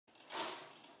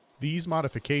These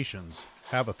modifications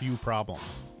have a few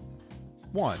problems.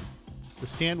 1. The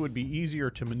stand would be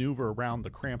easier to maneuver around the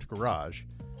cramped garage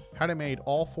had I made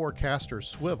all 4 casters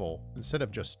swivel instead of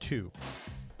just 2.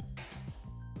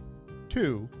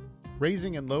 2.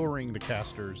 Raising and lowering the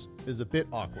casters is a bit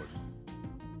awkward.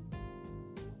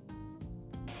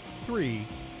 3.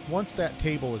 Once that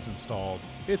table is installed,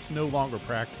 it's no longer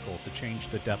practical to change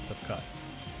the depth of cut.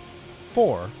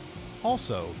 4.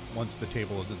 Also, once the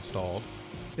table is installed,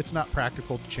 it's not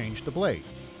practical to change the blade.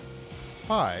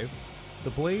 5. The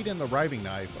blade and the riving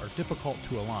knife are difficult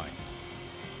to align.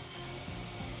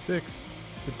 6.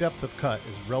 The depth of cut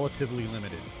is relatively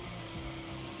limited.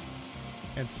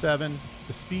 And 7.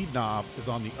 The speed knob is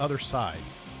on the other side,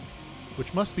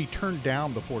 which must be turned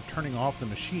down before turning off the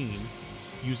machine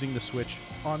using the switch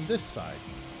on this side.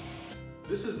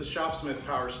 This is the Shopsmith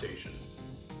Power Station.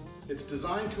 It's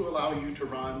designed to allow you to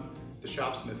run the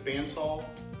Shopsmith bandsaw,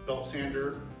 belt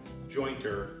sander,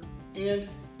 jointer, and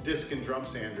disc and drum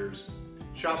sanders.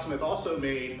 Shopsmith also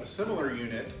made a similar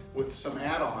unit with some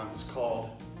add-ons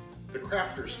called the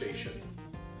Carfter station.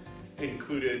 It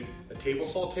included a table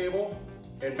saw table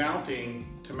and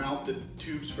mounting to mount the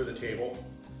tubes for the table,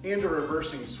 and a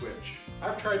reversing switch.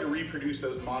 I've tried to reproduce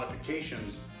those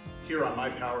modifications here on my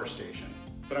power station,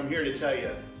 but I'm here to tell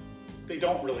you, they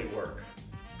don't really work.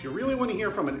 If you really want to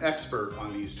hear from an expert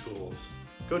on these tools,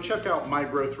 go check out My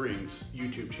Growth Rings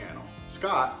YouTube channel.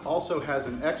 Scott also has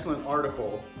an excellent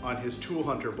article on his Tool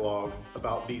Hunter blog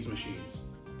about these machines.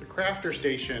 The Carfter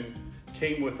station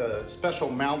came with a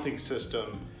special mounting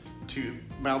system to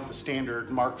mount the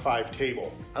standard Mark V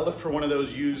table. I looked for one of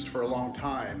those used for a long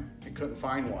time and couldn't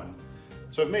find one.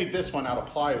 So I've made this one out of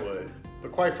plywood,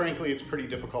 but quite frankly, it's pretty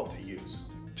difficult to use.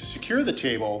 To secure the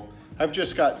table, I've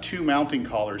just got 2 mounting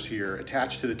collars here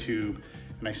attached to the tube,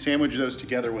 and I sandwich those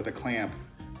together with a clamp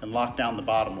and lock down the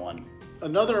bottom one.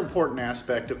 Another important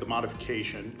aspect of the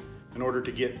modification in order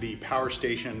to get the power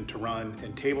station to run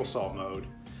in table saw mode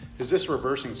is this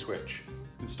reversing switch.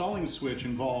 Installing the switch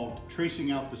involved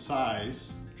tracing out the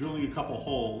size, drilling a couple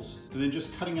holes, and then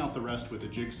just cutting out the rest with a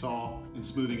jigsaw and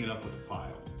smoothing it up with a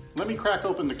file. Let me crack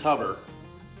open the cover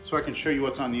so I can show you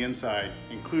what's on the inside,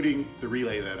 including the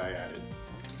relay that I added.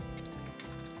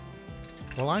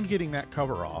 While I'm getting that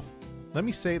cover off, let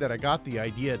me say that I got the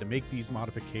idea to make these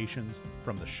modifications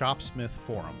from the Shopsmith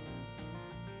forum.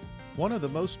 One of the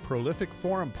most prolific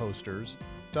forum posters,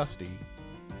 Dusty,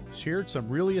 shared some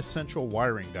really essential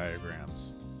wiring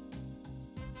diagrams.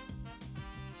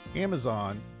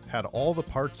 Amazon had all the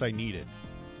parts I needed: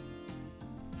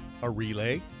 a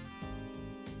relay,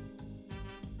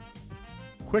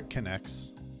 quick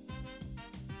connects,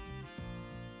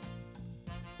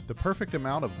 the perfect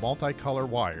amount of multicolor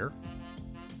wire,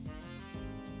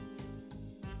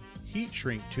 heat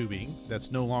shrink tubing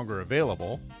that's no longer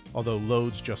available, although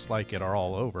loads just like it are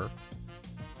all over,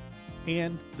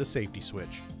 and the safety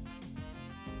switch.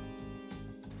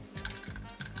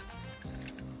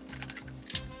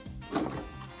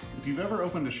 If you've ever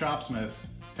opened a Shopsmith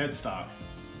headstock,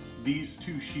 these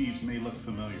 2 sheaves may look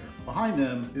familiar. Behind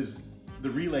them is the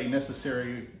relay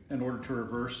necessary in order to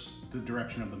reverse the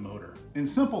direction of the motor. In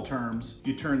simple terms,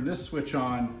 you turn this switch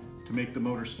on to make the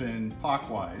motor spin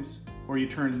clockwise, or you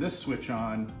turn this switch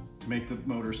on to make the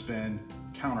motor spin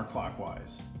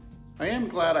counterclockwise. I am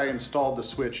glad I installed the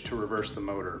switch to reverse the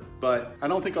motor, but I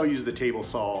don't think I'll use the table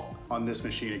saw on this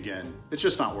machine again. It's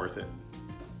just not worth it.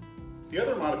 The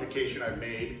other modification I've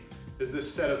made is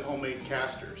this set of homemade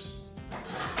casters.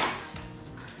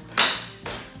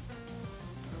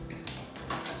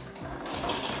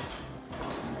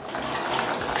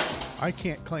 I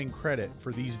can't claim credit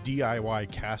for these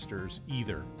DIY casters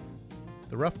either.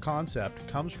 The rough concept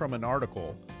comes from an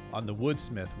article on the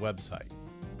Woodsmith website.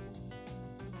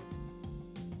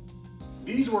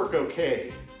 These work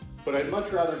okay, but I'd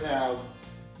much rather have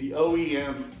the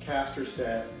OEM caster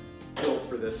set built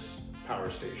for this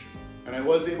power station. And I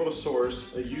was able to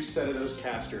source a used set of those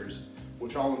casters,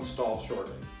 which I'll install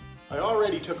shortly. I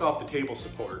already took off the table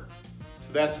support, so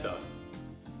that's done.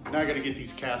 Now I gotta get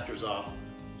these casters off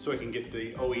so I can get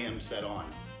the OEM set on.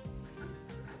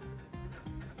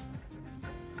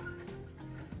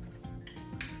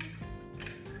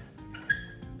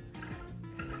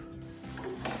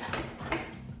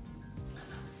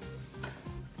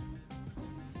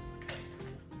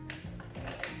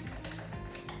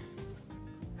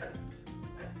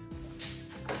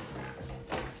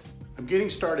 I'm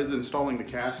getting started installing the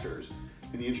casters,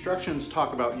 and the instructions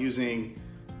talk about using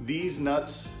these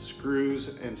nuts,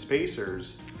 screws, and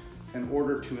spacers in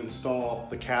order to install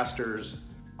the casters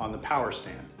on the power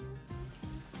stand.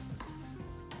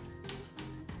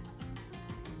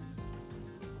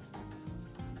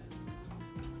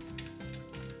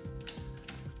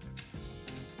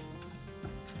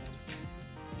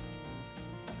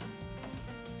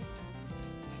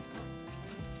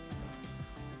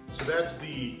 that's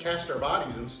the caster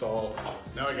bodies installed.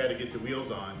 Now I got to get the wheels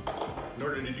on. In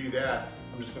order to do that,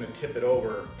 I'm just going to tip it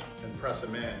over and press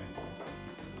them in.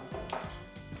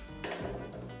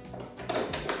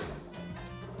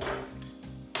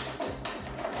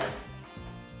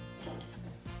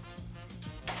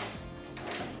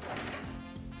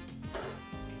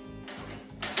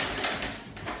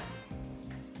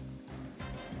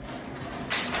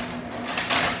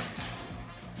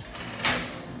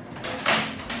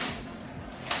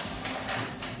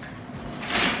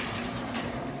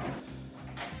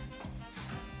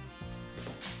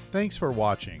 Thanks for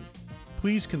watching.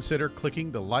 Please consider clicking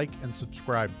the like and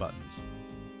subscribe buttons.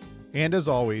 And as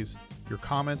always, your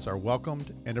comments are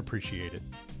welcomed and appreciated.